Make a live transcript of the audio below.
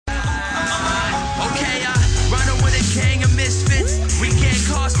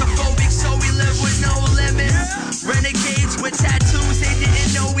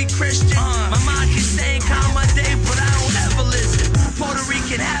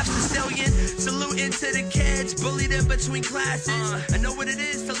into the kids, bullied in between classes. I know what it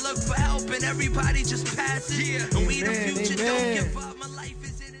is to look for help and everybody just passes. And we the future, don't give up. My life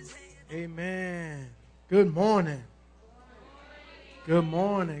is in his hands. Amen. Good morning. Good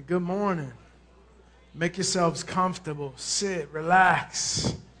morning. Good morning. Make yourselves comfortable. Sit,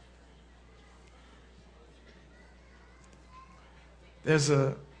 relax. There's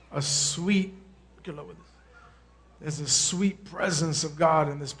a sweet, good luck with this. There's a sweet presence of God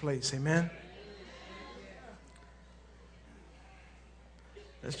in this place. Amen.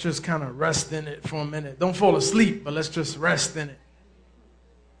 Let's just kind of rest in it for a minute. Don't fall asleep, but let's just rest in it.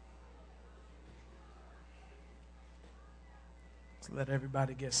 Let's let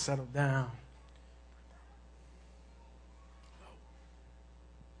everybody get settled down.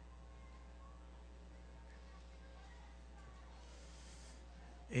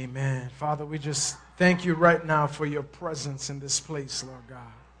 Amen. Father, we just thank you right now for your presence in this place, Lord God.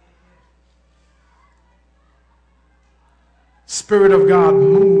 Spirit of God,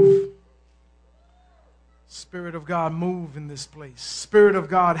 move. Spirit of God, move in this place. Spirit of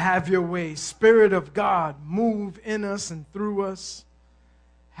God, have your way. Spirit of God, move in us and through us.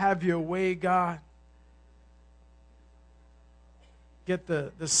 Have your way, God. Get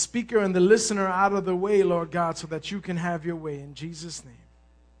the speaker and the listener out of the way, Lord God, so that you can have your way. In Jesus' name.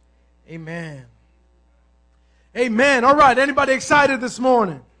 Amen. Amen. All right. Anybody excited this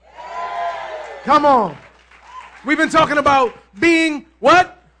morning? Come on. We've been talking about being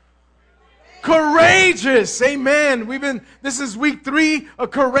what? Courageous. Amen. This is week 3 of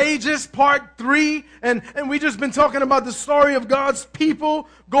Courageous, part 3. And we just been talking about the story of God's people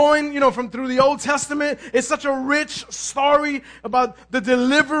going, from through the Old Testament. It's such a rich story about the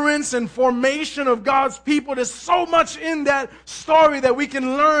deliverance and formation of God's people. There's so much in that story that we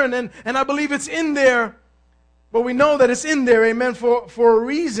can learn. And I believe it's in there. But we know that it's in there, amen, for a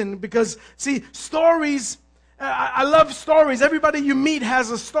reason. Because, see, stories, I love stories. Everybody you meet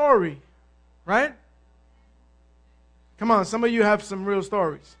has a story. Right? Come on, some of you have some real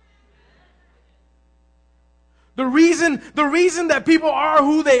stories. The reason that people are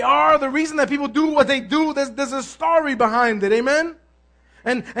who they are, the reason that people do what they do, there's a story behind it, amen?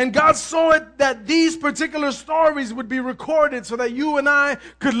 And God saw it that these particular stories would be recorded so that you and I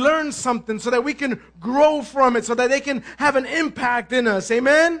could learn something, so that we can grow from it, so that they can have an impact in us,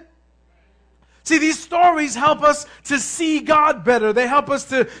 amen? See, these stories help us to see God better. They help us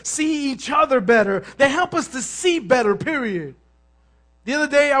to see each other better. They help us to see better, period. The other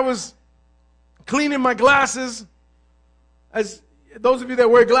day I was cleaning my glasses. As those of you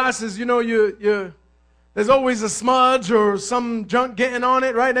that wear glasses, there's always a smudge or some junk getting on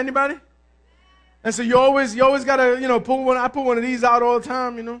it, right? Anybody? And so you always got to, pull one. I pull one of these out all the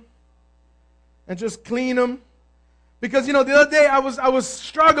time, and just clean them. Because, the other day I was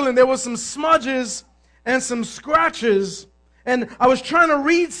struggling. There was some smudges and some scratches. And I was trying to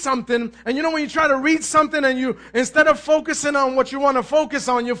read something. And when you try to read something and you, instead of focusing on what you want to focus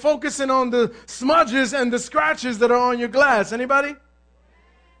on, you're focusing on the smudges and the scratches that are on your glass. Anybody?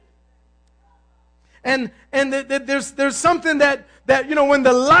 And there's something that when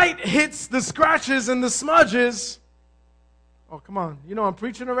the light hits the scratches and the smudges. Oh, come on. I'm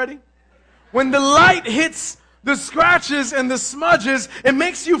preaching already? When the light hits the scratches and the smudges, it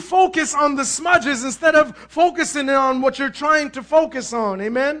makes you focus on the smudges instead of focusing on what you're trying to focus on.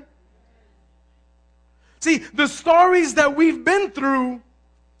 Amen? See, the stories that we've been through,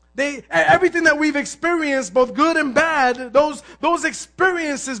 everything that we've experienced, both good and bad, those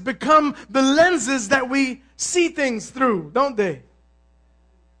experiences become the lenses that we see things through, don't they?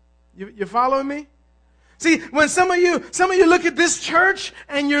 You following me? See, when some of you look at this church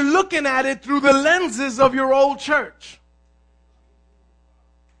and you're looking at it through the lenses of your old church.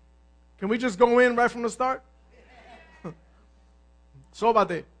 Can we just go in right from the start? So about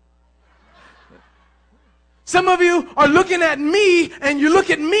that. Some of you are looking at me and you look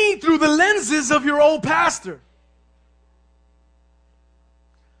at me through the lenses of your old pastor.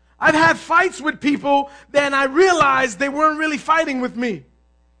 I've had fights with people, then I realized they weren't really fighting with me.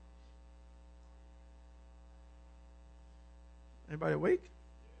 Anybody awake?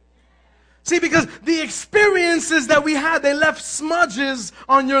 See, because the experiences that we had, they left smudges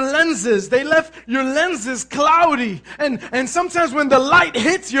on your lenses. They left your lenses cloudy. And sometimes when the light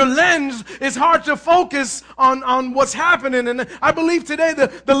hits your lens, it's hard to focus on what's happening. And I believe today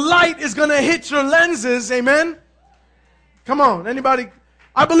the light is going to hit your lenses. Amen? Come on, anybody?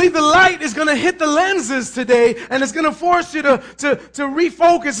 I believe the light is going to hit the lenses today, and it's going to force you to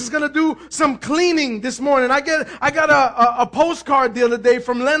refocus. It's going to do some cleaning this morning. I got a postcard the other day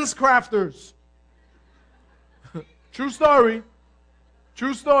from Lens Crafters. True story.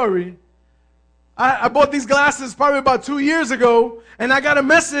 True story. I bought these glasses probably about 2 years ago, and I got a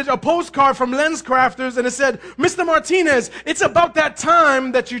message, a postcard from Lens Crafters, and it said, Mr. Martinez, it's about that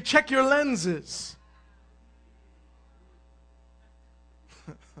time that you check your lenses.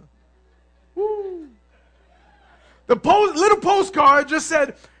 The little postcard just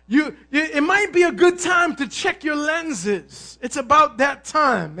said, it might be a good time to check your lenses. It's about that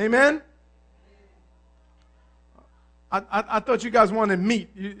time. Amen? I thought you guys wanted meat.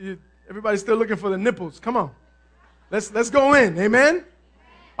 Everybody's still looking for the nipples. Come on. Let's go in. Amen?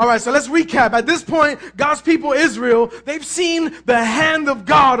 All right, so let's recap. At this point, God's people, Israel, they've seen the hand of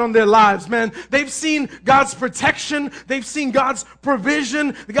God on their lives, man. They've seen God's protection. They've seen God's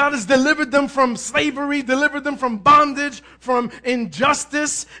provision. God has delivered them from slavery, delivered them from bondage, from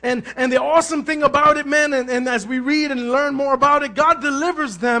injustice. And the awesome thing about it, man, and as we read and learn more about it, God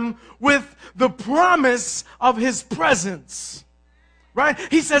delivers them with the promise of His presence. Right?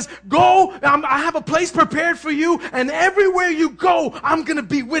 He says, go, I have a place prepared for you, and everywhere you go, I'm going to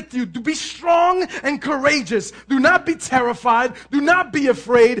be with you. Be strong and courageous. Do not be terrified. Do not be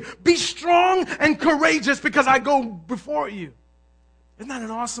afraid. Be strong and courageous because I go before you. Isn't that an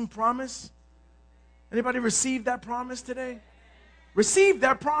awesome promise? Anybody receive that promise today? Receive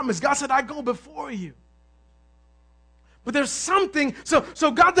that promise. God said, I go before you. But there's something,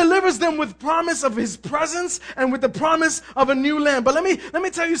 so God delivers them with promise of His presence and with the promise of a new land. But let me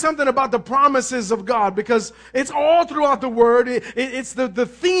tell you something about the promises of God, because it's all throughout the Word. It's the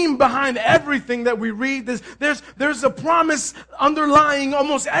theme behind everything that we read. There's a promise underlying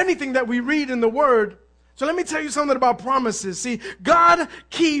almost anything that we read in the Word. So let me tell you something about promises. See, God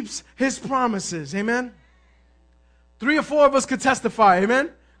keeps His promises. Amen? 3 or 4 of us could testify. Amen?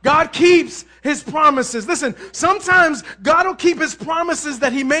 God keeps His promises. Listen, sometimes God will keep His promises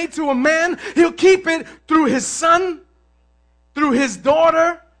that He made to a man. He'll keep it through His son, through His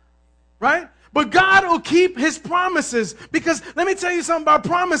daughter, right? But God will keep His promises, because let me tell you something about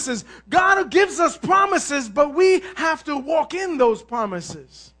promises. God gives us promises, but we have to walk in those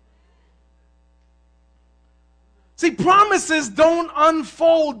promises. See, promises don't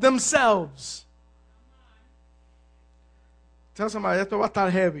unfold themselves. Tell somebody, esto va a estar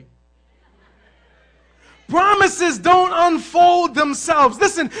heavy. Promises don't unfold themselves.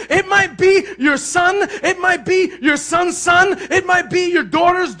 Listen, it might be your son. It might be your son's son. It might be your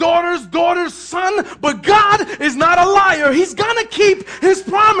daughter's son. But God is not a liar. He's going to keep His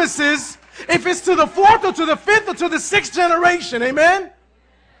promises if it's to the 4th or to the 5th or to the 6th generation. Amen?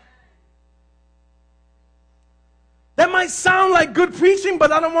 That might sound like good preaching,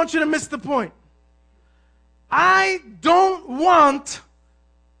 but I don't want you to miss the point. I don't want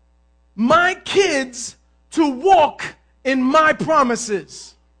my kids to walk in my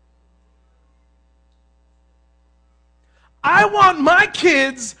promises. I want my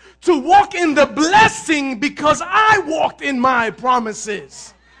kids to walk in the blessing because I walked in my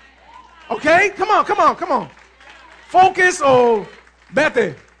promises. Okay? Come on. Focus or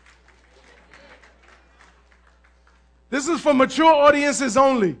vete. This is for mature audiences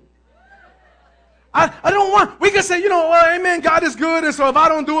only. I don't want, we can say, well, amen, God is good, and so if I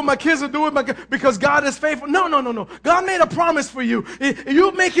don't do it, my kids will do it because God is faithful. No. God made a promise for you.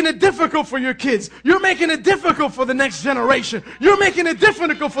 You're making it difficult for your kids. You're making it difficult for the next generation. You're making it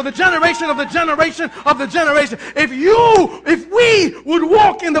difficult for the generation of the generation of the generation. If we would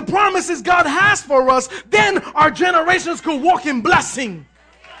walk in the promises God has for us, then our generations could walk in blessing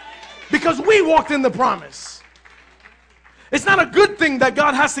because we walked in the promise. It's not a good thing that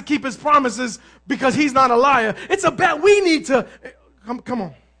God has to keep His promises because He's not a liar. It's a bad, we need to, come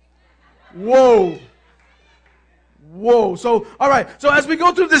on. Whoa. So, all right. So as we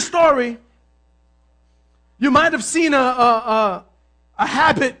go through this story, you might have seen a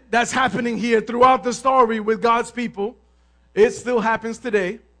habit that's happening here throughout the story with God's people. It still happens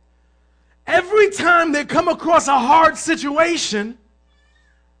today. Every time they come across a hard situation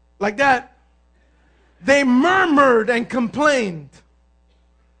like that, they murmured and complained.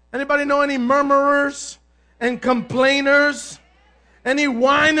 Anybody know any murmurers and complainers? Any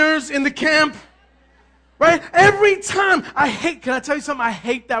whiners in the camp? Right? Every time. Can I tell you something? I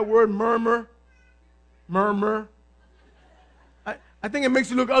hate that word murmur. Murmur. I think it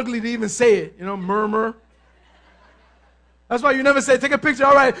makes you look ugly to even say it. Murmur. That's why you never say, take a picture.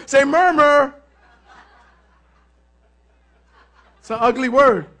 All right, say murmur. It's an ugly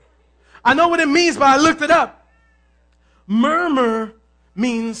word. I know what it means, but I looked it up. Murmur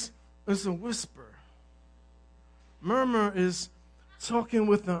means it's a whisper. Murmur is talking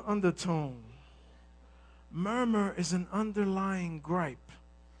with an undertone. Murmur is an underlying gripe.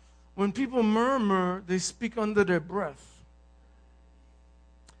 When people murmur, they speak under their breath.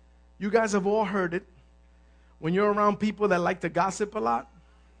 You guys have all heard it. When you're around people that like to gossip a lot.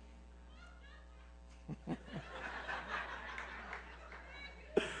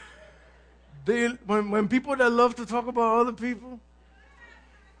 When people that love to talk about other people,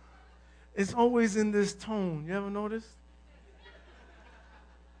 it's always in this tone. You ever notice?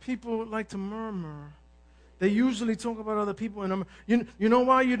 People like to murmur. They usually talk about other people. And you know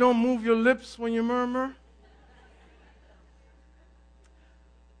why you don't move your lips when you murmur?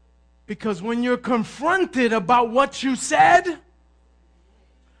 Because when you're confronted about what you said,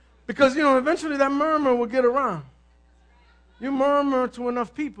 because, eventually that murmur will get around. You murmur to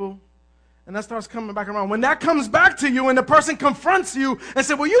enough people, and that starts coming back around. When that comes back to you and the person confronts you and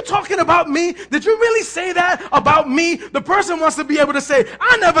says, were you talking about me? Did you really say that about me? The person wants to be able to say,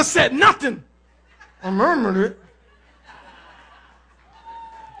 I never said nothing. I murmured it.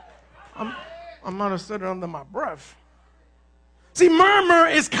 I might have said it under my breath. See, murmur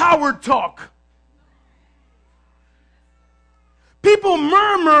is coward talk. People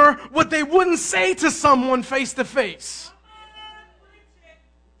murmur what they wouldn't say to someone face to face.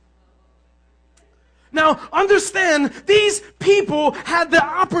 Now, understand, these people had the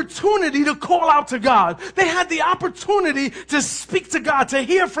opportunity to call out to God. They had the opportunity to speak to God, to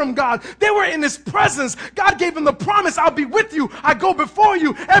hear from God. They were in His presence. God gave them the promise, I'll be with you. I go before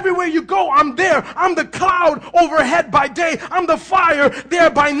you. Everywhere you go, I'm there. I'm the cloud overhead by day. I'm the fire there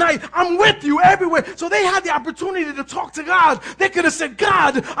by night. I'm with you everywhere. So they had the opportunity to talk to God. They could have said,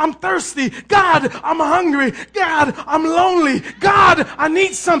 God, I'm thirsty. God, I'm hungry. God, I'm lonely. God, I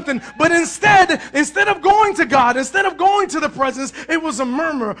need something. But instead of going to God, instead of going to the presence, it was a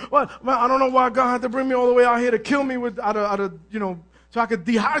murmur. Well, I don't know why God had to bring me all the way out here to kill me so I could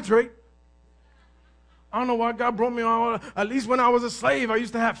dehydrate. I don't know why God brought me on. At least when I was a slave, I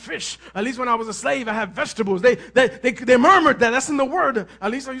used to have fish. At least when I was a slave, I had vegetables. They murmured that. That's in the word. At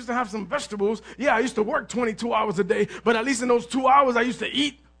least I used to have some vegetables. Yeah, I used to work 22 hours a day, but at least in those 2 hours, I used to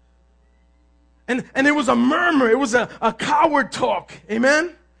eat. And it was a murmur. It was a coward talk.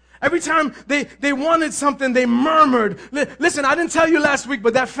 Amen? Every time they wanted something, they murmured. Listen, I didn't tell you last week,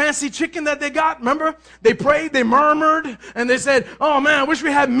 but that fancy chicken that they got, remember? They prayed, they murmured, and they said, oh man, I wish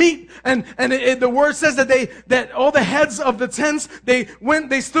we had meat. And the word says that all the heads of the tents, they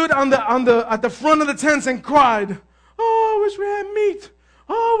stood at the front of the tents and cried, oh, I wish we had meat.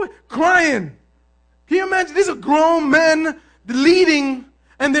 Oh, crying. Can you imagine? These are grown men leading,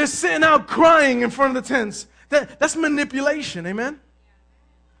 and they're sitting out crying in front of the tents. That's manipulation, amen?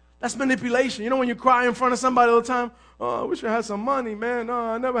 That's manipulation. You know when you cry in front of somebody all the time? Oh, I wish I had some money, man. No,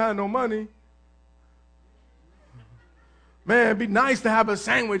 I never had no money. Man, it'd be nice to have a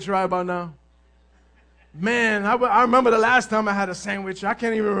sandwich right about now. Man, I remember the last time I had a sandwich. I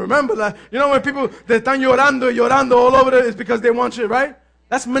can't even remember that. You know when people, they están llorando all over there, it's because they want shit, right?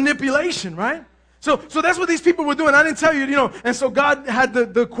 That's manipulation, right? So that's what these people were doing. I didn't tell you, and so God had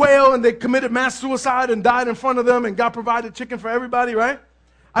the quail, and they committed mass suicide and died in front of them, and God provided chicken for everybody, right?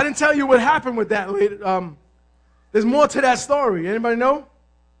 I didn't tell you what happened with that later. There's more to that story. Anybody know?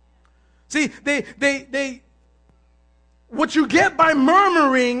 See, what you get by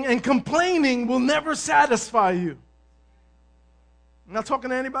murmuring and complaining will never satisfy you. I'm not talking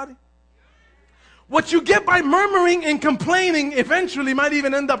to anybody. What you get by murmuring and complaining eventually might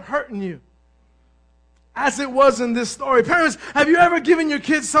even end up hurting you. As it was in this story. Parents, have you ever given your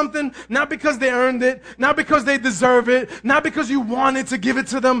kids something, not because they earned it, not because they deserve it, not because you wanted to give it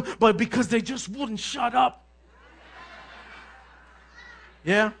to them, but because they just wouldn't shut up?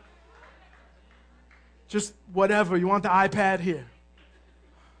 Yeah? Just whatever. You want the iPad here.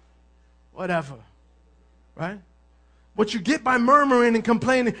 Whatever. Right? What you get by murmuring and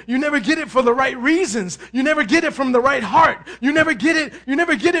complaining, you never get it for the right reasons. You never get it from the right heart. You never get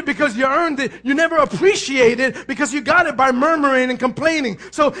it because you earned it. You never appreciate it because you got it by murmuring and complaining.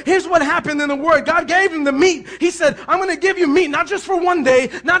 So here's what happened in the Word. God gave him the meat. He said, I'm going to give you meat, not just for one day,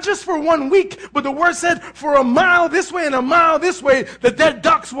 not just for 1 week, but the Word said for a mile this way and a mile this way, the dead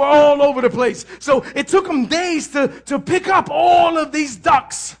ducks were all over the place. So it took him days to pick up all of these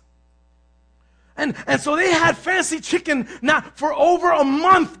ducks. And so they had fancy chicken. Now, for over a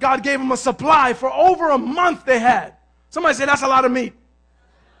month, God gave them a supply. For over a month they had. Somebody said, that's a lot of meat.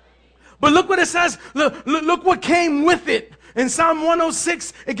 But look what it says. Look what came with it. In Psalm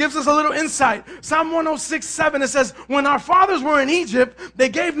 106, it gives us a little insight. Psalm 106:7, it says, when our fathers were in Egypt, they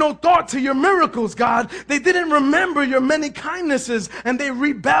gave no thought to your miracles, God. They didn't remember your many kindnesses, and they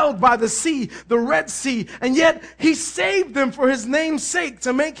rebelled by the sea, the Red Sea. And yet, he saved them for his name's sake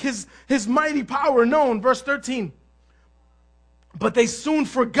to make his mighty power known. Verse 13. But they soon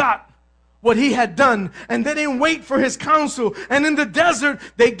forgot what he had done, and they didn't wait for his counsel. And in the desert,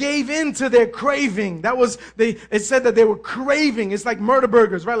 they gave in to their craving. It said that they were craving. It's like murder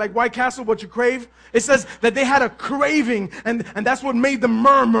burgers, right? Like White Castle, what you crave. It says that they had a craving, and that's what made them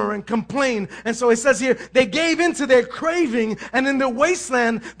murmur and complain. And so it says here, they gave in to their craving, and in the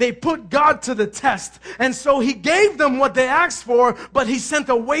wasteland, they put God to the test. And so he gave them what they asked for, but he sent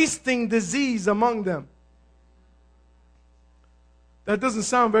a wasting disease among them. That doesn't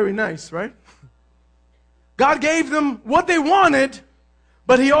sound very nice, right? God gave them what they wanted,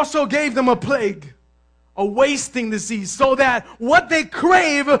 but he also gave them a plague, a wasting disease, so that what they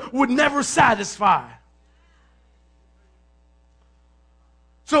crave would never satisfy.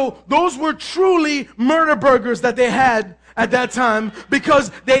 So those were truly murder burgers that they had at that time,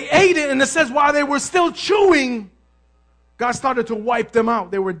 because they ate it, and it says while they were still chewing, God started to wipe them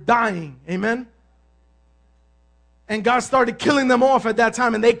out. They were dying. Amen? And God started killing them off at that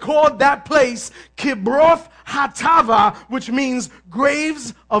time. And they called that place Kibroth Hatava, which means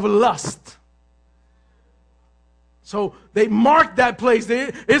graves of lust. So they marked that place.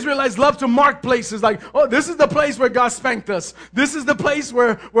 The Israelites love to mark places like, oh, this is the place where God spanked us. This is the place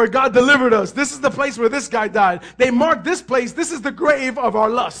where God delivered us. This is the place where this guy died. They marked this place. This is the grave of our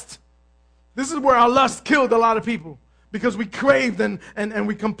lust. This is where our lust killed a lot of people. Because we craved and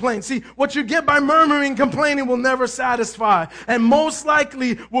we complained. See, what you get by murmuring and complaining will never satisfy. And most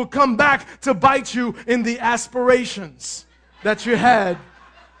likely will come back to bite you in the aspirations that you had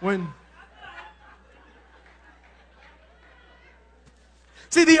when...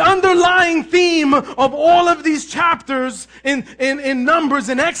 See, the underlying theme of all of these chapters in Numbers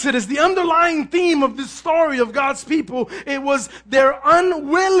and Exodus, the underlying theme of this story of God's people, it was their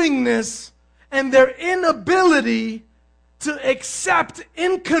unwillingness and their inability to accept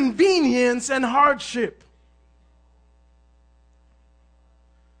inconvenience and hardship,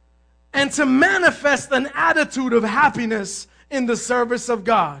 and to manifest an attitude of happiness in the service of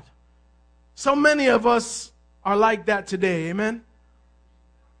God. So many of us are like that today, amen?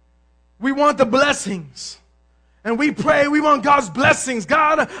 We want the blessings. And we pray, we want God's blessings.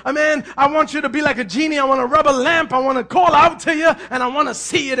 God, man, I want you to be like a genie. I want to rub a lamp. I want to call out to you, and I want to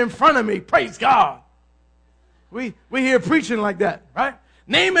see it in front of me. Praise God. We hear preaching like that, right?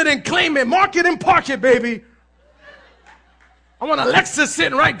 Name it and claim it. Mark it and park it, baby. I want a Lexus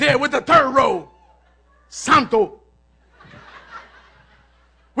sitting right there with the third row. Santo.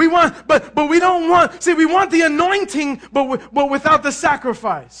 We want, but we don't want, see, we want the anointing, but without the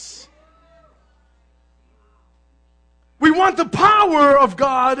sacrifice. We want the power of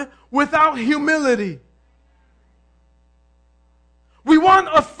God without humility. We want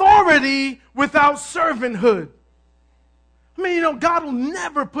authority without servanthood. I mean, God will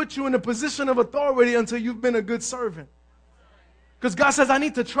never put you in a position of authority until you've been a good servant. Because God says, I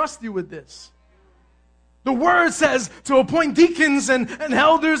need to trust you with this. The word says to appoint deacons and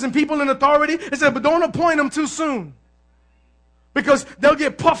elders and people in authority. It said, but don't appoint them too soon. Because they'll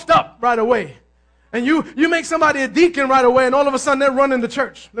get puffed up right away. And you make somebody a deacon right away, and all of a sudden they're running the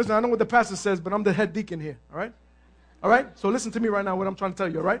church. Listen, I know what the pastor says, but I'm the head deacon here, all right? All right? So listen to me right now, what I'm trying to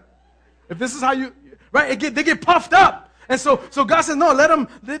tell you, all right? If this is how you, right, they get puffed up. And so God says, no, let them,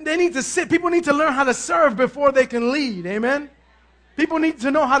 they need to sit. People need to learn how to serve before they can lead, amen? People need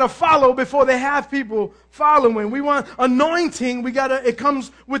to know how to follow before they have people following. We want anointing. It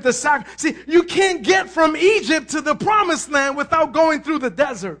comes with the sacrifice. See, you can't get from Egypt to the promised land without going through the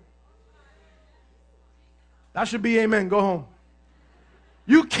desert. That should be amen. Go home.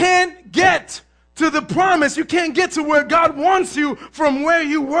 You can't get to the promise. You can't get to where God wants you from where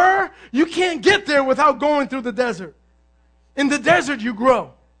you were. You can't get there without going through the desert. In the desert, you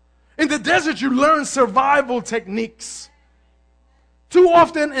grow. In the desert, you learn survival techniques. Too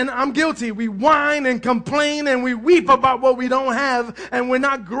often, and I'm guilty, we whine and complain and we weep about what we don't have, and we're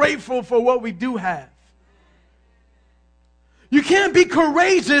not grateful for what we do have. You can't be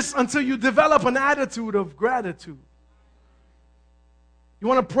courageous until you develop an attitude of gratitude. You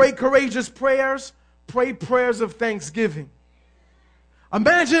want to pray courageous prayers? Pray prayers of thanksgiving.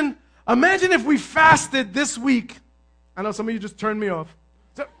 Imagine if we fasted this week. I know some of you just turned me off.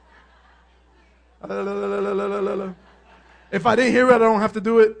 If I didn't hear it, I don't have to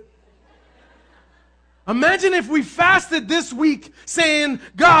do it. Imagine if we fasted this week saying,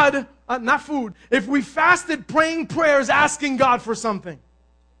 God, not food. If we fasted praying prayers asking God for something.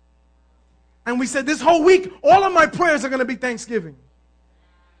 And we said this whole week, all of my prayers are going to be thanksgiving.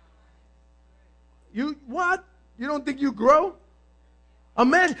 What? You don't think you grow?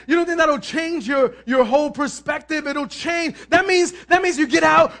 Imagine, you don't think that'll change your whole perspective? It'll change. That means you get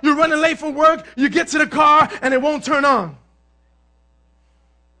out, you're running late for work, you get to the car, and it won't turn on.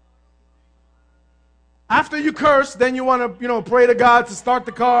 After you curse, then you want to, pray to God to start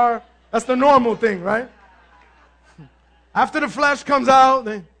the car. That's the normal thing, right? After the flesh comes out,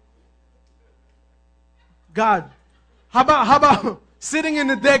 then God, how about sitting in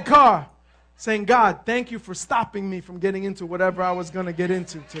the dead car saying, God, thank you for stopping me from getting into whatever I was going to get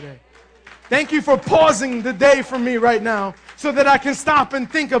into today. Thank you for pausing the day for me right now so that I can stop and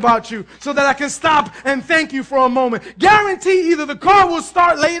think about you, so that I can stop and thank you for a moment. Guarantee either the car will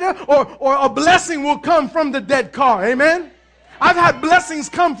start later or a blessing will come from the dead car. Amen? I've had blessings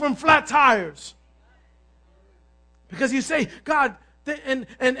come from flat tires. Because you say, God, and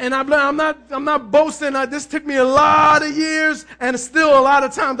I'm not boasting. This took me a lot of years, and still a lot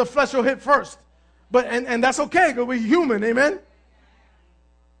of times the flesh will hit first. But and that's okay because we're human. Amen?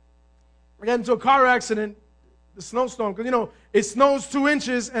 I got into a car accident, the snowstorm, because, it snows 2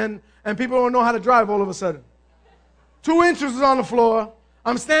 inches and people don't know how to drive all of a sudden. 2 inches is on the floor.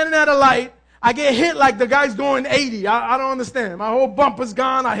 I'm standing at a light. I get hit like the guy's doing 80. I don't understand. My whole bumper's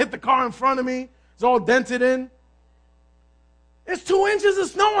gone. I hit the car in front of me. It's all dented in. It's 2 inches of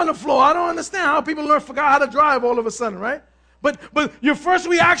snow on the floor. I don't understand how people forgot how to drive all of a sudden, right? But your first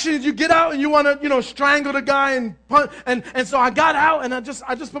reaction is you get out and you want to, strangle the guy and punch. And so I got out and I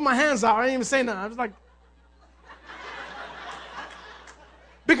just put my hands out. I didn't even say nothing. I was like,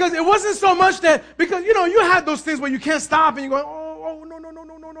 because it wasn't so much that, because, you had those things where you can't stop and you're going, oh,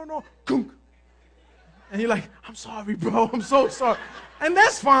 no. Kunk. And you're like, I'm sorry, bro. I'm so sorry. And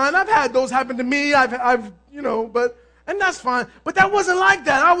that's fine. I've had those happen to me. And that's fine. But that wasn't like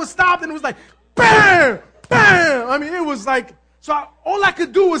that. I was stopped and it was like, bam! Bam! I mean, it was like, so all I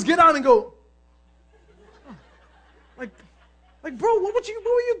could do was get out and go, like, bro, what were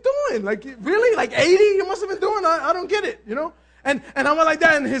you doing? Like, really? Like 80? You must have been doing? I don't get it, And I went like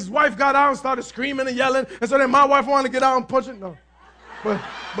that, and his wife got out and started screaming and yelling, and so then my wife wanted to get out and punch it. No, but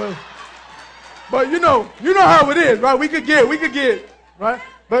you know how it is, right? We could get, right?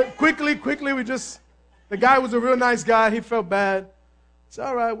 But quickly, the guy was a real nice guy. He felt bad. It's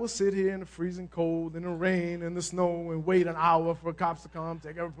all right, we'll sit here in the freezing cold, in the rain, in the snow, and wait an hour for cops to come,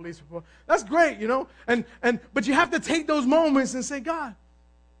 take every police report. That's great, but you have to take those moments and say, God,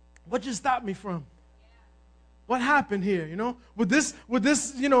 what you stop me from? What happened here, Would this,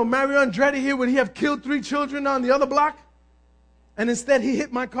 Mario Andretti here, would he have killed 3 children on the other block? And instead he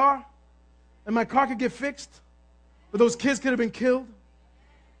hit my car? And my car could get fixed? But those kids could have been killed?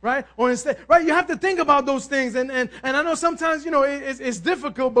 Right? Or instead, right? You have to think about those things. And I know sometimes, it's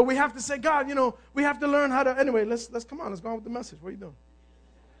difficult, but we have to say, God, we have to learn how to, anyway, let's come on, let's go on with the message. What are you doing?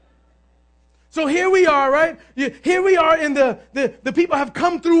 So here we are, right? Here we are in the people have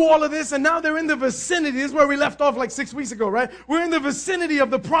come through all of this, and now they're in the vicinity. This is where we left off like 6 weeks ago, right? We're in the vicinity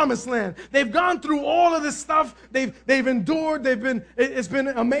of the promised land. They've gone through all of this stuff. They've endured. It's been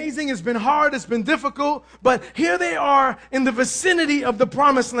amazing. It's been hard. It's been difficult. But here they are in the vicinity of the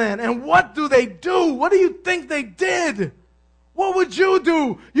promised land. And what do they do? What do you think they did? What would you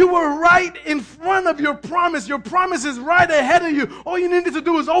do? You were right in front of your promise. Your promise is right ahead of you. All you needed to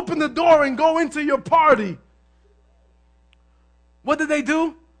do is open the door and go into your party. What did they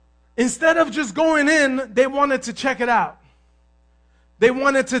do? Instead of just going in, they wanted to check it out. They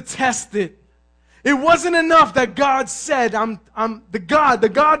wanted to test it. It wasn't enough that God said, I'm the God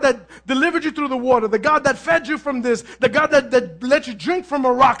that delivered you through the water, the God that fed you from this, the God that let you drink from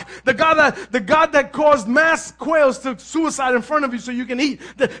a rock, the God that caused mass quails to suicide in front of you so you can eat.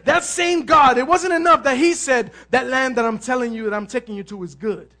 That same God, it wasn't enough that He said, that land that I'm telling you that I'm taking you to is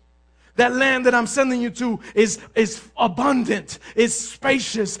good. That land that I'm sending you to is abundant, it's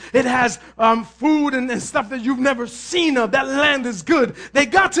spacious, it has food and stuff that you've never seen of. That land is good. They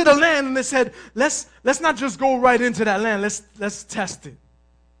got to the land and they said, let's not just go right into that land, let's test it.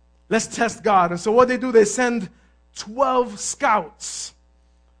 Let's test God. And so what they do, they send 12 scouts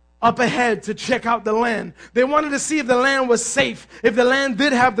up ahead to check out the land. They wanted to see if the land was safe, if the land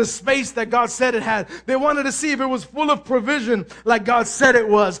did have the space that God said it had. They wanted to see if it was full of provision like God said it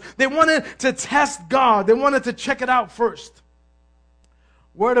was. They wanted to test God. They wanted to check it out first.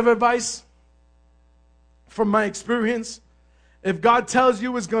 Word of advice from my experience, if God tells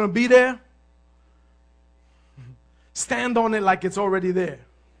you it's going to be there, stand on it like it's already there.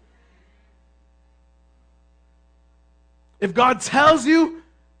 If God tells you,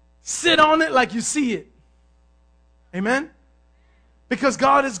 sit on it like you see it. Amen? Because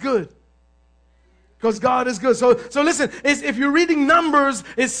God is good. Because God is good. So listen, if you're reading Numbers,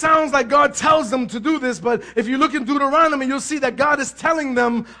 it sounds like God tells them to do this, but if you look in Deuteronomy, you'll see that God is telling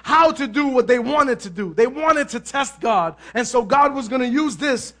them how to do what they wanted to do. They wanted to test God, and so God was going to use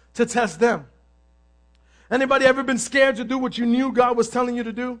this to test them. Anybody ever been scared to do what you knew God was telling you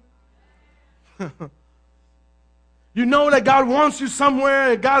to do? You know that God wants you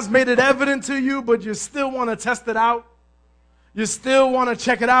somewhere, God's made it evident to you, but you still want to test it out. You still want to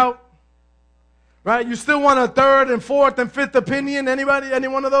check it out. Right? You still want a third and fourth and fifth opinion. Anybody? Any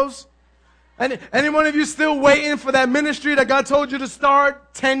one of those? Any one of you still waiting for that ministry that God told you to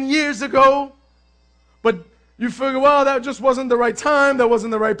start 10 years ago? But you figure, well, that just wasn't the right time. That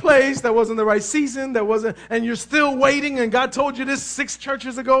wasn't the right place. That wasn't the right season. And you're still waiting, and God told you this 6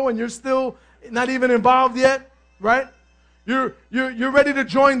 churches ago, and you're still not even involved yet. Right? You're ready to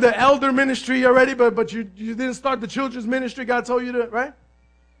join the elder ministry already, but you didn't start the children's ministry God told you to, right?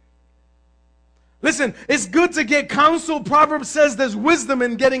 Listen, it's good to get counsel. Proverbs says there's wisdom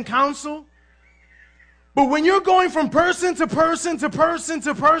in getting counsel. But when you're going from person to person to person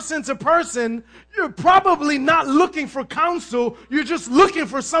to person to person, you're probably not looking for counsel. You're just looking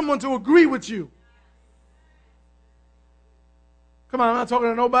for someone to agree with you. Come on, I'm not talking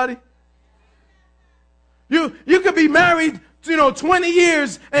to nobody. You could be married, 20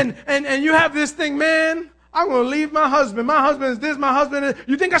 years, and you have this thing, man, I'm going to leave my husband. My husband is this, my husband is...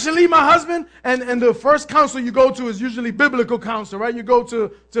 You think I should leave my husband? And the first counsel you go to is usually biblical counsel, right? You go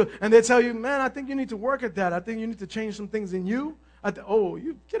to and they tell you, man, I think you need to work at that. I think you need to change some things in you.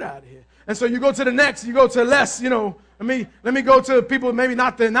 You get out of here. And so you go to the next, you go to less, let me go to people, maybe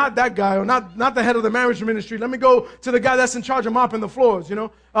not that guy, or not the head of the marriage ministry. Let me go to the guy that's in charge of mopping the floors,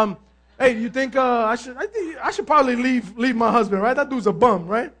 Hey, you think I should probably leave my husband, right? That dude's a bum,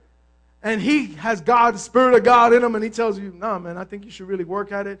 right? And he has God, the Spirit of God in him, and he tells you, no, man, I think you should really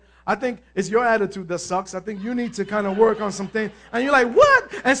work at it. I think it's your attitude that sucks. I think you need to kind of work on some things. And you're like,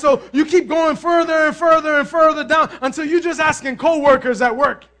 what? And so you keep going further and further and further down until you're just asking co-workers at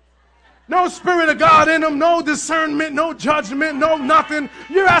work. No Spirit of God in them, no discernment, no judgment, no nothing.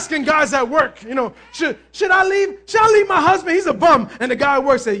 You're asking guys at work, should I leave? Should I leave my husband? He's a bum. And the guy at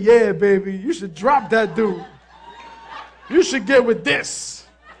work say, yeah, baby, you should drop that dude. You should get with this.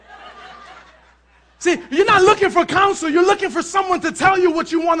 See, you're not looking for counsel. You're looking for someone to tell you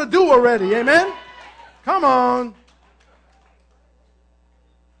what you want to do already. Amen? Come on.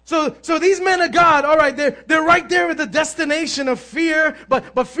 So these men of God, all right, they're right there at the destination of fear,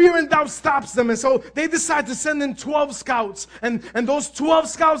 but fear and doubt stops them. And so they decide to send in 12 scouts. And those 12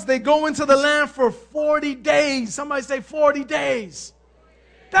 scouts, they go into the land for 40 days. Somebody say 40 days.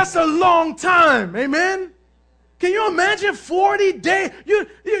 That's a long time. Amen? Can you imagine 40 days? You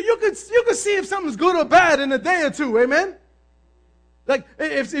could see if something's good or bad in a day or two. Amen? Like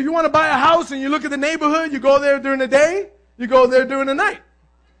if you want to buy a house and you look at the neighborhood, you go there during the day, you go there during the night.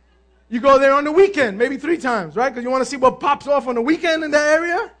 You go there on the weekend, maybe 3 times, right? Because you want to see what pops off on the weekend in that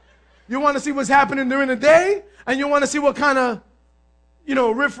area. You want to see what's happening during the day. And you want to see what kind of,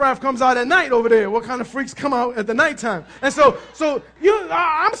 riffraff comes out at night over there. What kind of freaks come out at the nighttime. And so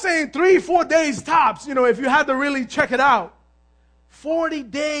I'm saying 3-4 days tops, if you had to really check it out. 40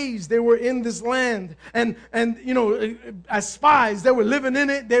 days they were in this land, and as spies, they were living in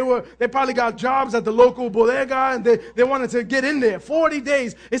it. They probably got jobs at the local bodega, and they wanted to get in there. 40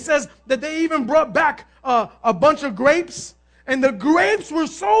 days. It says that they even brought back a bunch of grapes, and the grapes were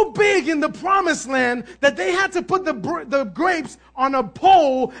so big in the promised land that they had to put the grapes on a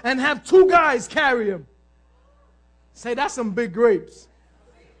pole and have 2 guys carry them. Say, that's some big grapes.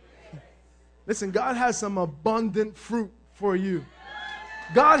 Listen, God has some abundant fruit for you.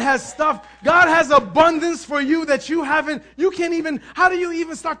 God has abundance for you that how do you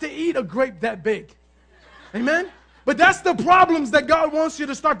even start to eat a grape that big? Amen? But that's the problems that God wants you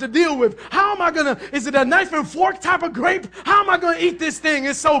to start to deal with. Is it a knife and fork type of grape? How am I going to eat this thing?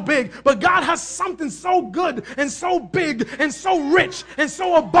 It's so big. But God has something so good and so big and so rich and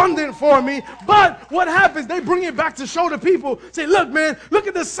so abundant for me. But what happens? They bring it back to show the people. Say, look, man, look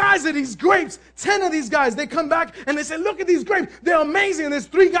at the size of these grapes. 10 of these guys, they come back and they say, look at these grapes. They're amazing. And there's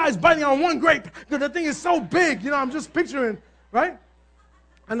 3 guys biting on 1 grape because the thing is so big. I'm just picturing, right?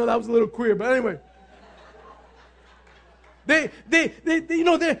 I know that was a little queer, but anyway. They're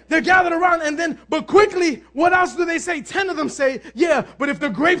gathered around, but quickly, what else do they say? 10 of them say, yeah, but if the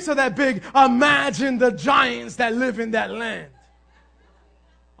grapes are that big, imagine the giants that live in that land.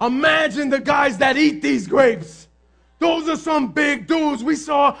 Imagine the guys that eat these grapes. Those are some big dudes. We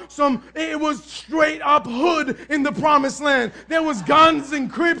saw it was straight up hood in the promised land. There was guns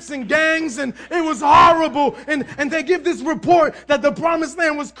and crips and gangs, and it was horrible. And they give this report that the promised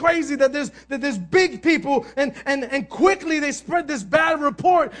land was crazy, that there's big people, and quickly they spread this bad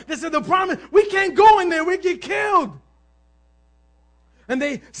report. They said we can't go in there, we get killed. And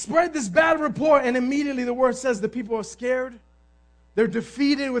they spread this bad report, and immediately the word says the people are scared. They're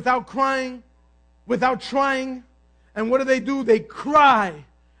defeated without crying, without trying. And what do? They cry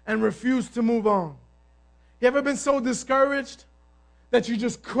and refuse to move on. You ever been so discouraged that you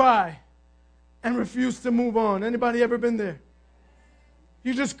just cry and refuse to move on? Anybody ever been there?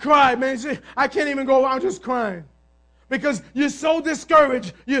 You just cry, man. You say, I can't even go out, I'm just crying. Because you're so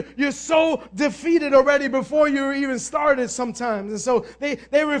discouraged. You're so defeated already before you even started sometimes. And so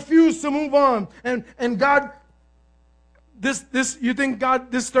they refuse to move on. And God, you think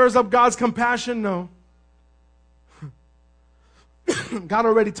this stirs up God's compassion? No. God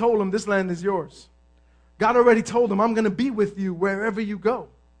already told him this land is yours. God already told him, I'm going to be with you wherever you go.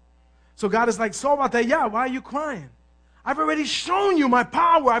 So God is like, so about that, yeah, why are you crying? I've already shown you my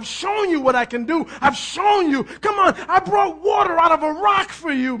power. I've shown you what I can do. I've shown you. Come on, I brought water out of a rock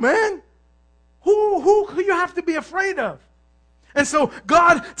for you, man. Who you have to be afraid of? And so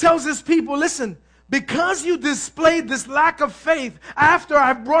God tells his people, listen, because you displayed this lack of faith after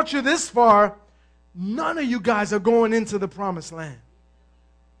I've brought you this far, none of you guys are going into the promised land.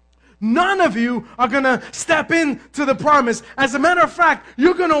 None of you are going to step into the promise. As a matter of fact,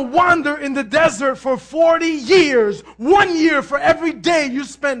 you're going to wander in the desert for 40 years. 1 year for every day you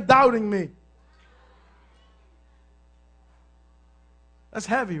spent doubting me. That's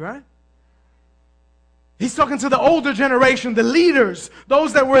heavy, right? He's talking to the older generation, the leaders,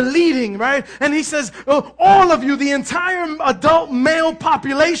 those that were leading, right? And he says, all of you, the entire adult male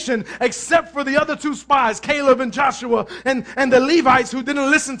population, except for the other two spies, Caleb and Joshua, and the Levites who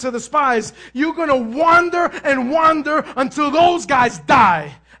didn't listen to the spies, you're going to wander and wander until those guys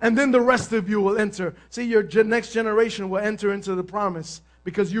die. And then the rest of you will enter. See, your next generation will enter into the promise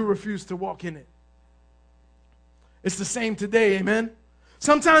because you refuse to walk in it. It's the same today, amen?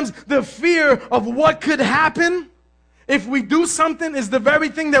 Sometimes the fear of what could happen if we do something is the very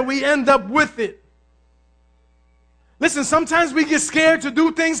thing that we end up with it. Listen, sometimes we get scared to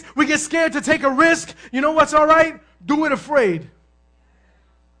do things. We get scared to take a risk. You know what's all right? Do it afraid.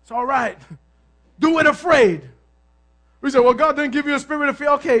 It's all right. Do it afraid. We say, well, God didn't give you a spirit of fear.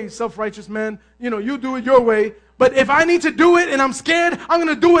 Okay, self-righteous man, you do it your way. But if I need to do it and I'm scared, I'm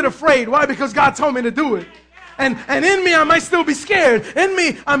going to do it afraid. Why? Because God told me to do it. And in me, I might still be scared. In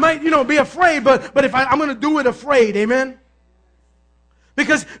me, I might, be afraid. But if I'm going to do it afraid, amen?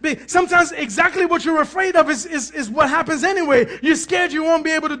 Because sometimes exactly what you're afraid of is what happens anyway. You're scared you won't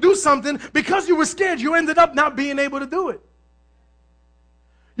be able to do something. Because you were scared, you ended up not being able to do it.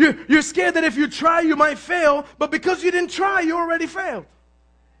 You're scared that if you try, you might fail. But because you didn't try, you already failed.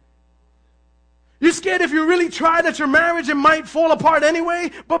 You're scared if you really try that your marriage, it might fall apart anyway.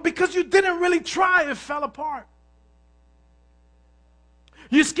 But because you didn't really try, it fell apart.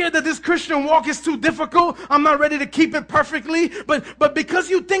 You're scared that this Christian walk is too difficult. I'm not ready to keep it perfectly. But because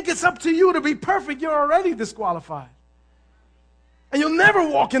you think it's up to you to be perfect, you're already disqualified. And you'll never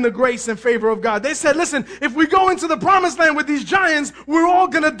walk in the grace and favor of God. They said, listen, if we go into the promised land with these giants, we're all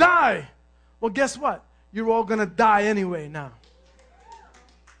going to die. Well, guess what? You're all going to die anyway now.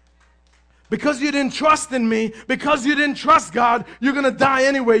 Because you didn't trust in me, because you didn't trust God, you're going to die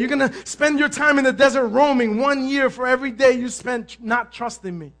anyway. You're going to spend your time in the desert roaming 1 year for every day you spent not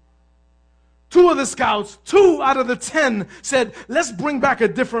trusting me. 2 of the scouts, 2 out of the 10 said, let's bring back a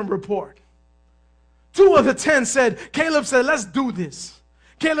different report. 2 of the 10 said, Caleb said, let's do this.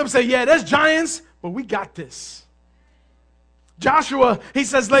 Caleb said, yeah, there's giants, but we got this. Joshua, he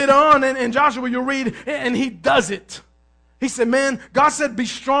says later on in Joshua, you read, and he does it. He said, man, God said, be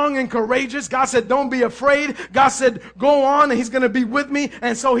strong and courageous. God said, don't be afraid. God said, go on and he's going to be with me.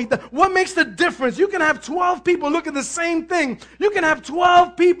 And so what makes the difference? You can have 12 people look at the same thing. You can have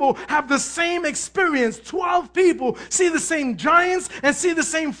 12 people have the same experience. 12 people see the same giants and see the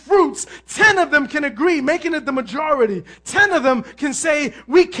same fruits. 10 of them can agree, making it the majority. 10 of them can say,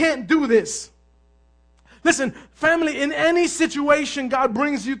 we can't do this. Listen, family, in any situation God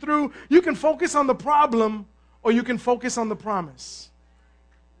brings you through, you can focus on the problem or you can focus on the promise.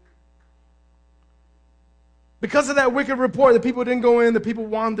 Because of that wicked report, the people didn't go in, the people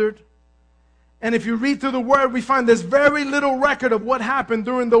wandered. And if you read through the word, we find there's very little record of what happened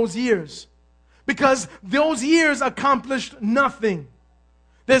during those years. Because those years accomplished nothing.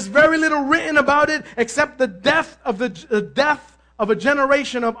 There's very little written about it except the death of a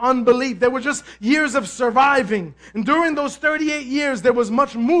generation of unbelief. There were just years of surviving. And during those 38 years, there was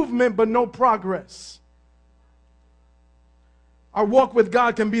much movement but no progress. Our walk with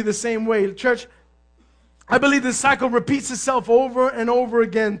God can be the same way. Church, I believe this cycle repeats itself over and over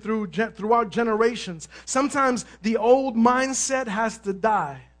again throughout generations. Sometimes the old mindset has to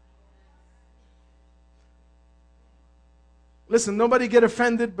die. Listen, nobody get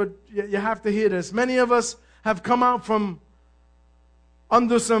offended, but you have to hear this. Many of us have come out from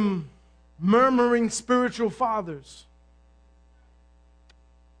under some murmuring spiritual fathers.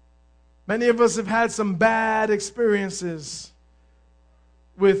 Many of us have had some bad experiences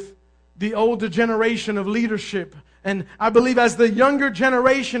with the older generation of leadership. And I believe as the younger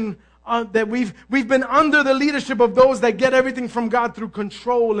generation that we've been under the leadership of those that get everything from God through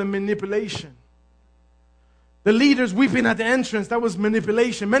control and manipulation. The leaders weeping at the entrance, that was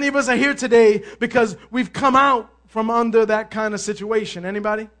manipulation. Many of us are here today because we've come out from under that kind of situation.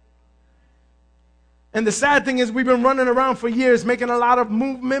 Anybody? And the sad thing is we've been running around for years making a lot of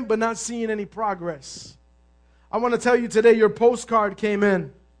movement but not seeing any progress. I want to tell you today your postcard came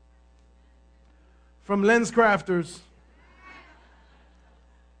in from Lens Crafters.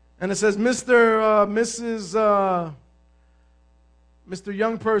 And it says, Mrs.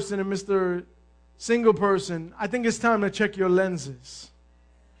 Young Person and Mr. Single Person, I think it's time to check your lenses.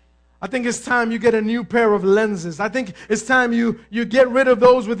 I think it's time you get a new pair of lenses. I think it's time you get rid of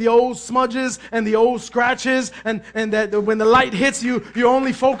those with the old smudges and the old scratches, and that when the light hits you, you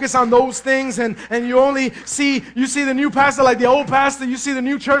only focus on those things, and you see the new pastor like the old pastor, you see the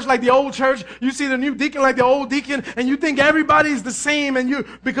new church like the old church, you see the new deacon like the old deacon, and you think everybody's the same, and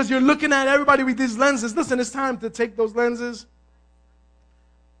because you're looking at everybody with these lenses. Listen, it's time to take those lenses.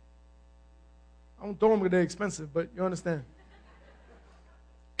 I don't throw them because they're expensive, but you understand.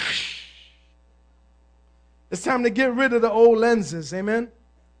 It's time to get rid of the old lenses, amen?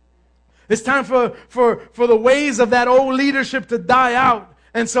 It's time for the ways of that old leadership to die out.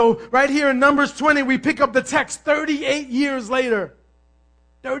 And so right here in Numbers 20, we pick up the text 38 years later.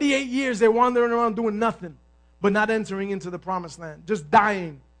 38 years they're wandering around doing nothing, but not entering into the promised land, just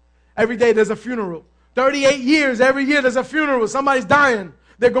dying. Every day there's a funeral. 38 years, every year there's a funeral. Somebody's dying.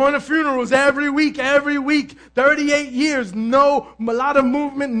 They're going to funerals every week. 38 years, a lot of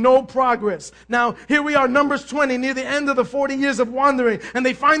movement, no progress. Now, here we are, Numbers 20, near the end of the 40 years of wandering. And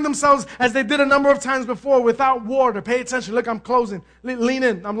they find themselves, as they did a number of times before, without water. Pay attention. Look, I'm closing. Lean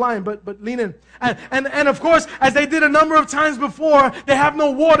in. I'm lying, but lean in. And of course, as they did a number of times before, they have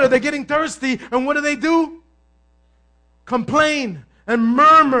no water. They're getting thirsty. And what do? Complain and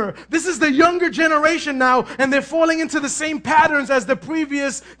murmur. This is the younger generation now, and they're falling into the same patterns as the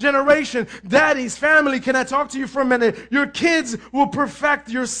previous generation. Daddies, family, can I talk to you for a minute? Your kids will perfect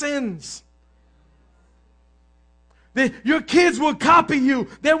your sins. Your kids will copy you.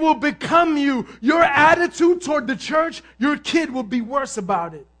 They will become you. Your attitude toward the church, your kid will be worse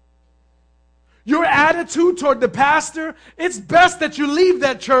about it. Your attitude toward the pastor, it's best that you leave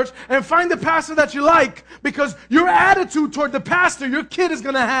that church and find the pastor that you like, because your attitude toward the pastor, your kid is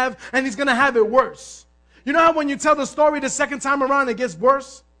going to have, and he's going to have it worse. You know how when you tell the story the second time around, it gets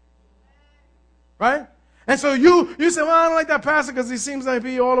worse? Right? And so you say, well, I don't like that pastor because he seems like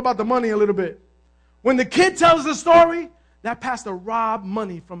he's all about the money a little bit. When the kid tells the story, that pastor robbed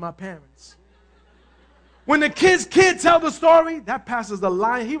money from my parents. When the kid's kid tell the story, that pastor's the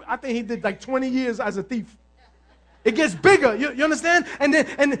liar. I think he did like 20 years as a thief. It gets bigger. You understand?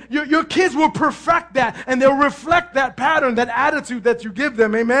 And your kids will perfect that, and they'll reflect that pattern, that attitude that you give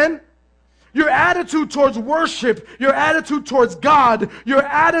them. Amen? Your attitude towards worship, your attitude towards God, your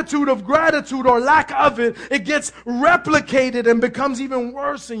attitude of gratitude or lack of it, it gets replicated and becomes even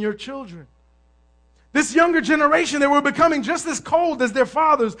worse in your children. This younger generation, they were becoming just as cold as their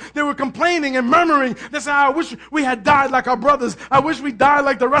fathers. They were complaining and murmuring. They said, I wish we had died like our brothers. I wish we died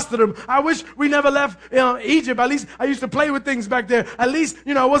like the rest of them. I wish we never left Egypt. At least I used to play with things back there. At least,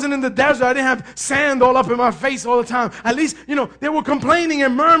 I wasn't in the desert. I didn't have sand all up in my face all the time. At least, they were complaining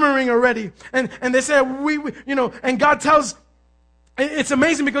and murmuring already. And they said, and God tells, it's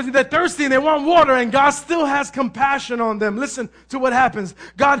amazing because they're thirsty and they want water, and God still has compassion on them. Listen to what happens.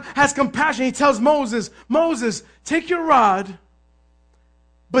 God has compassion. He tells Moses, take your rod,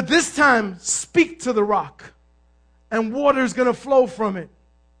 but this time speak to the rock, and water is going to flow from it.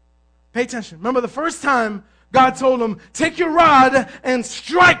 Pay attention. Remember the first time God told him, take your rod and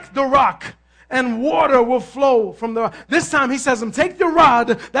strike the rock, and water will flow from the rock. This time he says, take your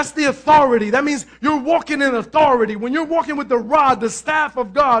rod. That's the authority. That means you're walking in authority. When you're walking with the rod, the staff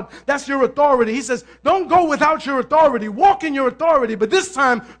of God, that's your authority. He says, don't go without your authority. Walk in your authority. But this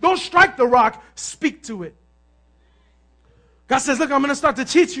time, don't strike the rock. Speak to it. God says, look, I'm going to start to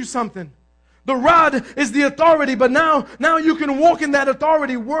teach you something. The rod is the authority, but now you can walk in that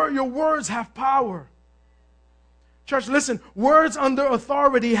authority. Your words have power. Church, listen, words under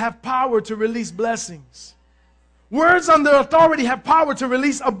authority have power to release blessings. Words under authority have power to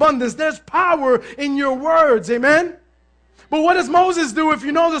release abundance. There's power in your words, amen? But what does Moses do? If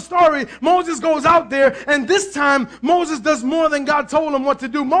you know the story, Moses goes out there, and this time Moses does more than God told him what to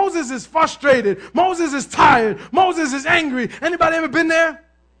do. Moses is frustrated. Moses is tired. Moses is angry. Anybody ever been there?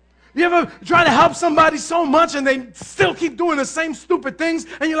 You ever try to help somebody so much and they still keep doing the same stupid things?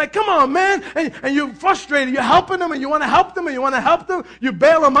 And you're like, come on, man. And you're frustrated. You're helping them and you want to help them and you want to help them. You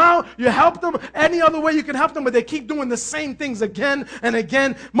bail them out. You help them any other way you can help them, but they keep doing the same things again and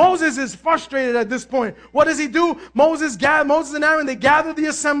again. Moses is frustrated at this point. What does he do? Moses and Aaron, they gather the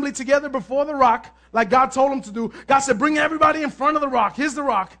assembly together before the rock like God told them to do. God said, bring everybody in front of the rock. Here's the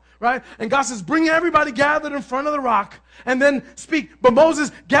rock. Right? And God says, bring everybody gathered in front of the rock and then speak. But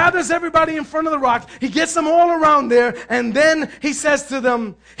Moses gathers everybody in front of the rock. He gets them all around there. And then he says to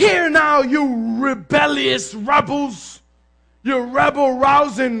them, hear now, you rebellious rebels, you rebel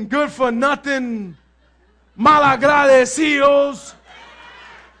rousing, good for nothing, malagradecidos.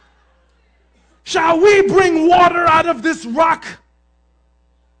 Shall we bring water out of this rock?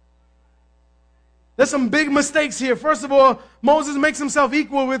 There's some big mistakes here. First of all, Moses makes himself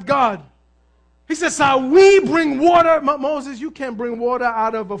equal with God. He says, shall we bring water? Moses, you can't bring water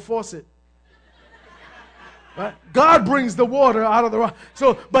out of a faucet. Right? God brings the water out of the rock.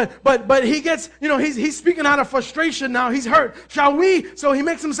 So, but he gets, he's speaking out of frustration now. He's hurt. Shall we? So he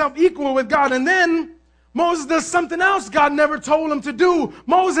makes himself equal with God. And then Moses does something else God never told him to do.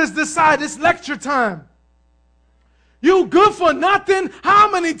 Moses decides it's lecture time. You good for nothing. How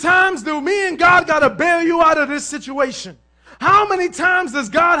many times do me and God got to bail you out of this situation? How many times does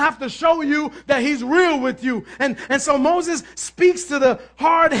God have to show you that he's real with you? And so Moses speaks to the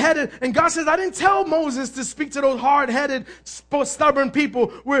hard-headed. And God says, I didn't tell Moses to speak to those hard-headed, stubborn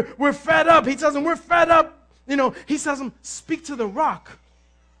people. We're fed up. He tells them, we're fed up. He tells them, speak to the rock.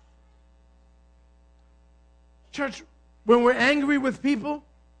 Church, when we're angry with people,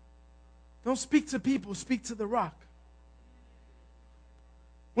 don't speak to people. Speak to the rock.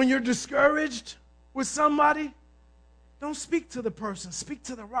 When you're discouraged with somebody, don't speak to the person. Speak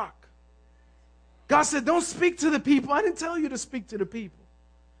to the rock. God said, don't speak to the people. I didn't tell you to speak to the people.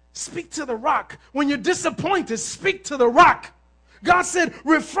 Speak to the rock. When you're disappointed, speak to the rock. God said,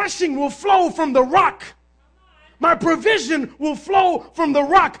 refreshing will flow from the rock. My provision will flow from the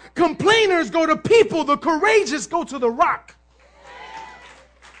rock. Complainers go to people. The courageous go to the rock.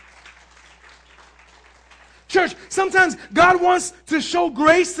 Church, sometimes God wants to show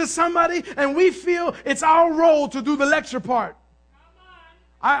grace to somebody, and we feel it's our role to do the lecture part.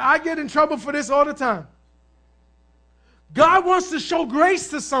 I get in trouble for this all the time. God wants to show grace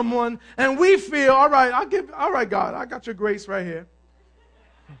to someone, and we feel, all right, God, I got your grace right here.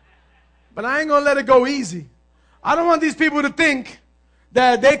 But I ain't going to let it go easy. I don't want these people to think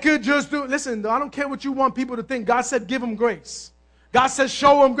that they could just do, listen, I don't care what you want people to think. God said give them grace. God says,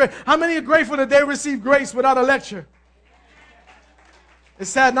 show them grace. How many are grateful that they received grace without a lecture? It's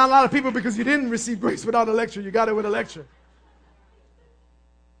sad, not a lot of people, because you didn't receive grace without a lecture. You got it with a lecture.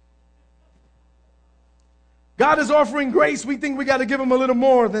 God is offering grace. We think we got to give him a little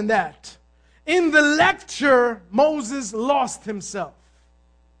more than that. In the lecture, Moses lost himself.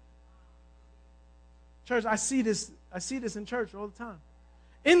 Church, I see this in church all the time.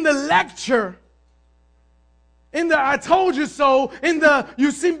 In the lecture, in the I told you so, in the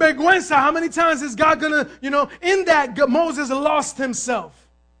you sin vergüenza, how many times is God going to, in that Moses lost himself.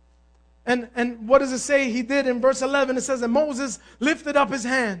 And what does it say he did in verse 11? It says that Moses lifted up his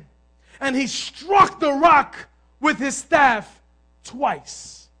hand and he struck the rock with his staff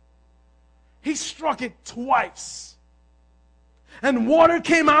twice. He struck it twice. And water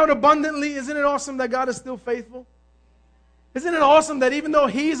came out abundantly. Isn't it awesome that God is still faithful? Isn't it awesome that even though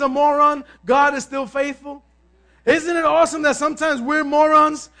he's a moron, God is still faithful? Isn't it awesome that sometimes we're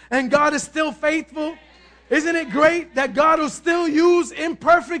morons and God is still faithful? Isn't it great that God will still use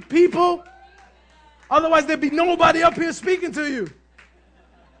imperfect people? Otherwise, there'd be nobody up here speaking to you.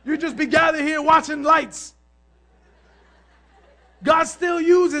 You'd just be gathered here watching lights. God still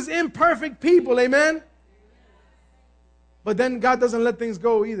uses imperfect people, amen? But then God doesn't let things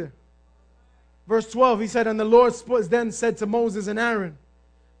go either. Verse 12, he said, and the Lord then said to Moses and Aaron,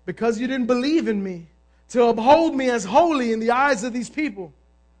 because you didn't believe in me, to uphold me as holy in the eyes of these people,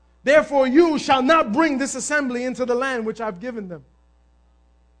 therefore you shall not bring this assembly into the land which I've given them.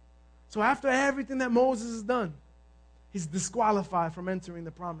 So after everything that Moses has done, he's disqualified from entering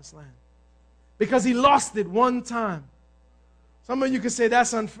the promised land. Because he lost it one time. Some of you could say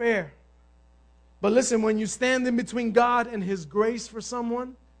that's unfair. But listen, when you stand in between God and his grace for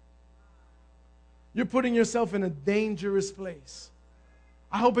someone, you're putting yourself in a dangerous place.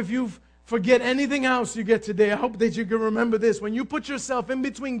 I hope if you forget anything else you get today, I hope that you can remember this. When you put yourself in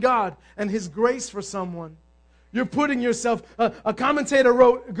between God and his grace for someone, you're putting yourself, a commentator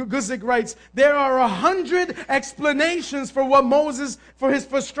wrote, Guzik writes, there are 100 explanations for what Moses, for his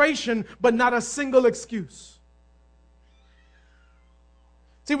frustration, but not a single excuse.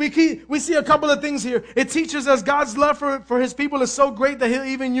 See, we see a couple of things here. It teaches us God's love for his people is so great that he'll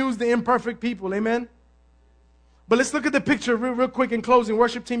even use the imperfect people. Amen? But let's look at the picture real quick in closing.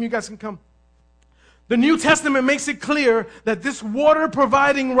 Worship team, you guys can come. The New Testament makes it clear that this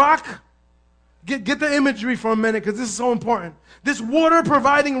water-providing rock, get the imagery for a minute because this is so important. This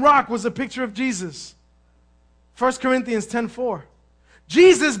water-providing rock was a picture of Jesus. 1 Corinthians 10:4.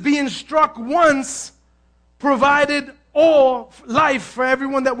 Jesus, being struck once, provided all life for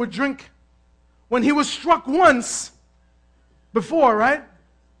everyone that would drink. When he was struck once before, right?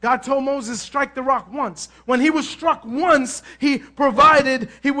 God told Moses, strike the rock once. When he was struck once, he provided,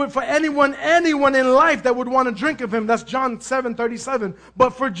 he would for anyone in life that would want to drink of him. That's John 7:37.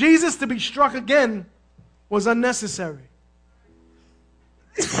 But for Jesus to be struck again was unnecessary.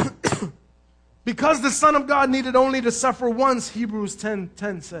 Because the Son of God needed only to suffer once, Hebrews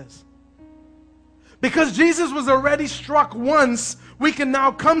 10:10 says. Because Jesus was already struck once, we can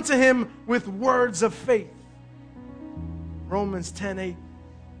now come to him with words of faith. Romans 10:8.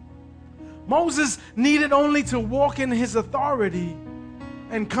 Moses needed only to walk in his authority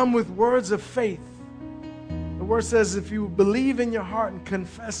and come with words of faith. The word says if you believe in your heart and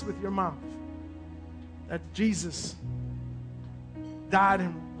confess with your mouth that Jesus died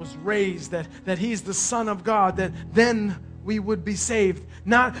and was raised, that he's the Son of God, that then we would be saved.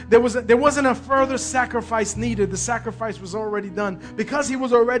 There wasn't a further sacrifice needed. The sacrifice was already done. Because he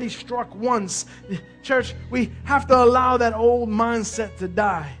was already struck once, church, we have to allow that old mindset to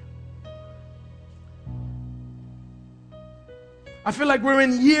die. I feel like we're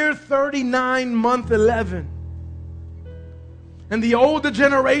in year 39, month 11. And the older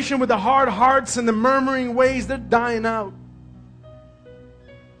generation with the hard hearts and the murmuring ways, they're dying out.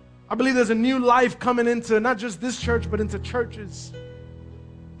 I believe there's a new life coming into not just this church, but into churches.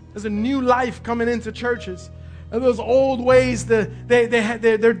 There's a new life coming into churches. And those old ways, they're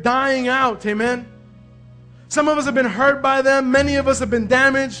dying out, amen? Some of us have been hurt by them. Many of us have been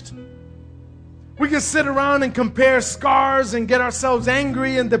damaged. We can sit around and compare scars and get ourselves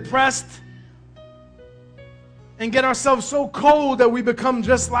angry and depressed and get ourselves so cold that we become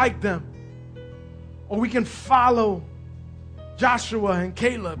just like them. Or we can follow Joshua and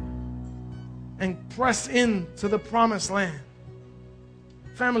Caleb and press into the promised land.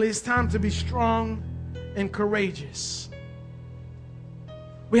 Family, it's time to be strong and courageous.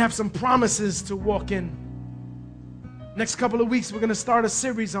 We have some promises to walk in. Next couple of weeks, we're going to start a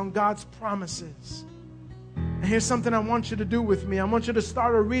series on God's promises. And here's something I want you to do with me. I want you to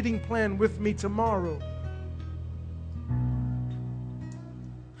start a reading plan with me tomorrow.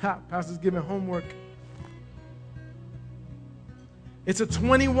 Pastor's giving homework. It's a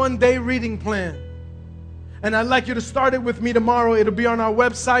 21-day reading plan. And I'd like you to start it with me tomorrow. It'll be on our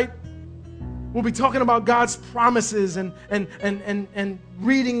website. We'll be talking about God's promises and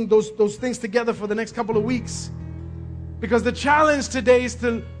reading those things together for the next couple of weeks. Because the challenge today is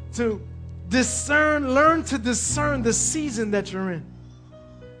to learn to discern the season that you're in.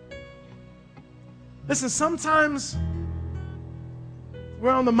 Listen, sometimes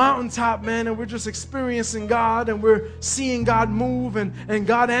we're on the mountaintop, man, and we're just experiencing God, and we're seeing God move, and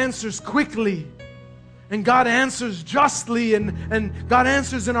God answers quickly, and God answers justly, and God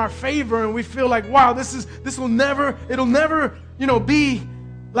answers in our favor, and we feel like, wow, it'll never, be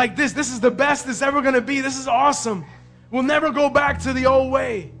like this. This is the best it's ever going to be. This is awesome. We'll never go back to the old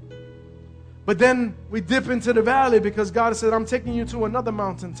way. But then we dip into the valley because God said, I'm taking you to another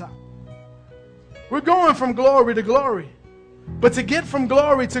mountaintop. We're going from glory to glory. But to get from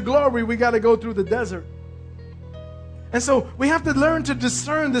glory to glory, we got to go through the desert. And so we have to learn to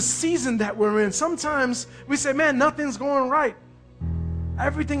discern the season that we're in. Sometimes we say, man, nothing's going right.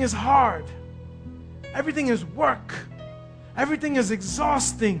 Everything is hard. Everything is work. Everything is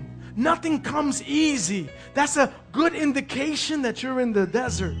exhausting. Nothing comes easy. That's a good indication that you're in the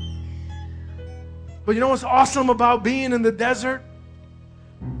desert. But you know what's awesome about being in the desert?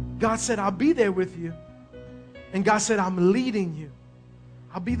 God said, I'll be there with you. And God said, I'm leading you.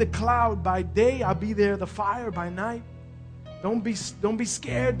 I'll be the cloud by day. I'll be there, the fire by night. Don't be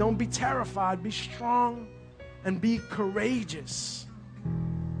scared. Don't be terrified. Be strong and be courageous.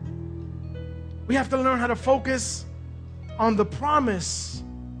 We have to learn how to focus on the promise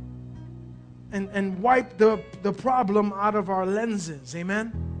and wipe the problem out of our lenses.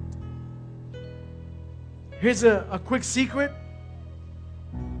 Amen? Here's a quick secret.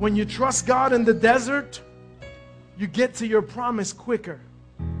 When you trust God in the desert, you get to your promise quicker.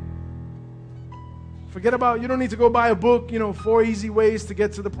 Forget about, you don't need to go buy a book, 4 easy ways to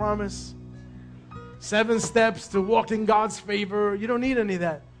get to the promise. 7 steps to walk in God's favor. You don't need any of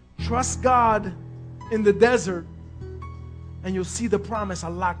that. Trust God in the desert, and you'll see the promise a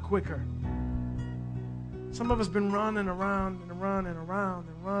lot quicker. Some of us been running around and running around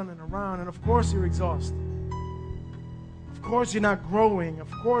and running around, and of course you're exhausted. Of course you're not growing.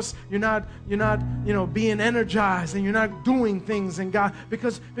 Of course you're not being energized, and you're not doing things in God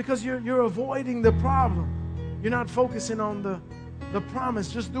because you're avoiding the problem. You're not focusing on the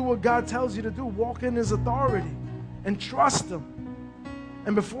promise. Just do what God tells you to do. Walk in His authority and trust Him.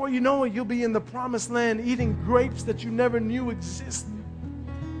 And before you know it, you'll be in the promised land eating grapes that you never knew existed.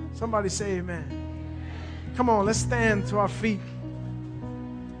 Somebody say amen. Come on, let's stand to our feet.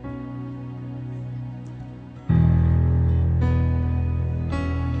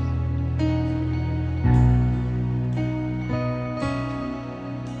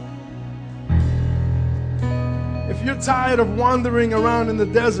 If you're tired of wandering around in the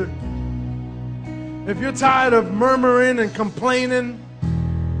desert, if you're tired of murmuring and complaining,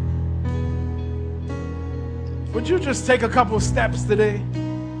 would you just take a couple of steps today?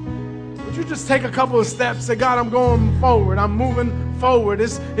 Would you just take a couple of steps? Say, God, I'm going forward. I'm moving forward.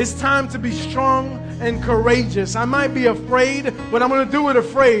 It's time to be strong and courageous. I might be afraid, but I'm going to do it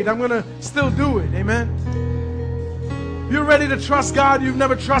afraid. I'm going to still do it. Amen. You're ready to trust God. You've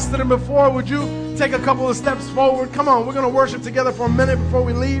never trusted Him before. Would you take a couple of steps forward? Come on, we're going to worship together for a minute before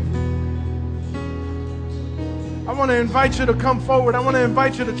we leave. I want to invite you to come forward. I want to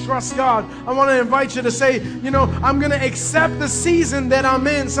invite you to trust God. I want to invite you to say, I'm going to accept the season that I'm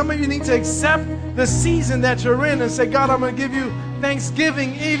in. Some of you need to accept the season that you're in and say, God, I'm going to give you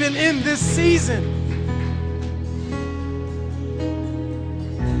thanksgiving even in this season.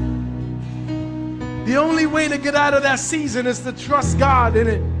 The only way to get out of that season is to trust God in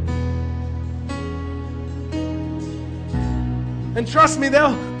it. And trust me,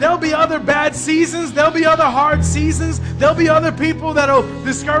 there'll be other bad seasons. There'll be other hard seasons. There'll be other people that'll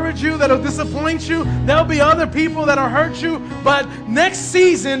discourage you, that'll disappoint you. There'll be other people that'll hurt you. But next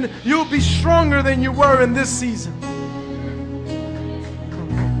season, you'll be stronger than you were in this season.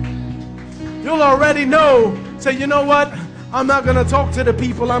 You'll already know. Say, you know what? I'm not going to talk to the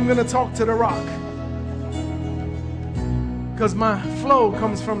people. I'm going to talk to the rock. Because my flow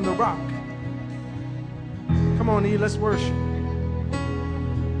comes from the rock. Come on, E, let's worship.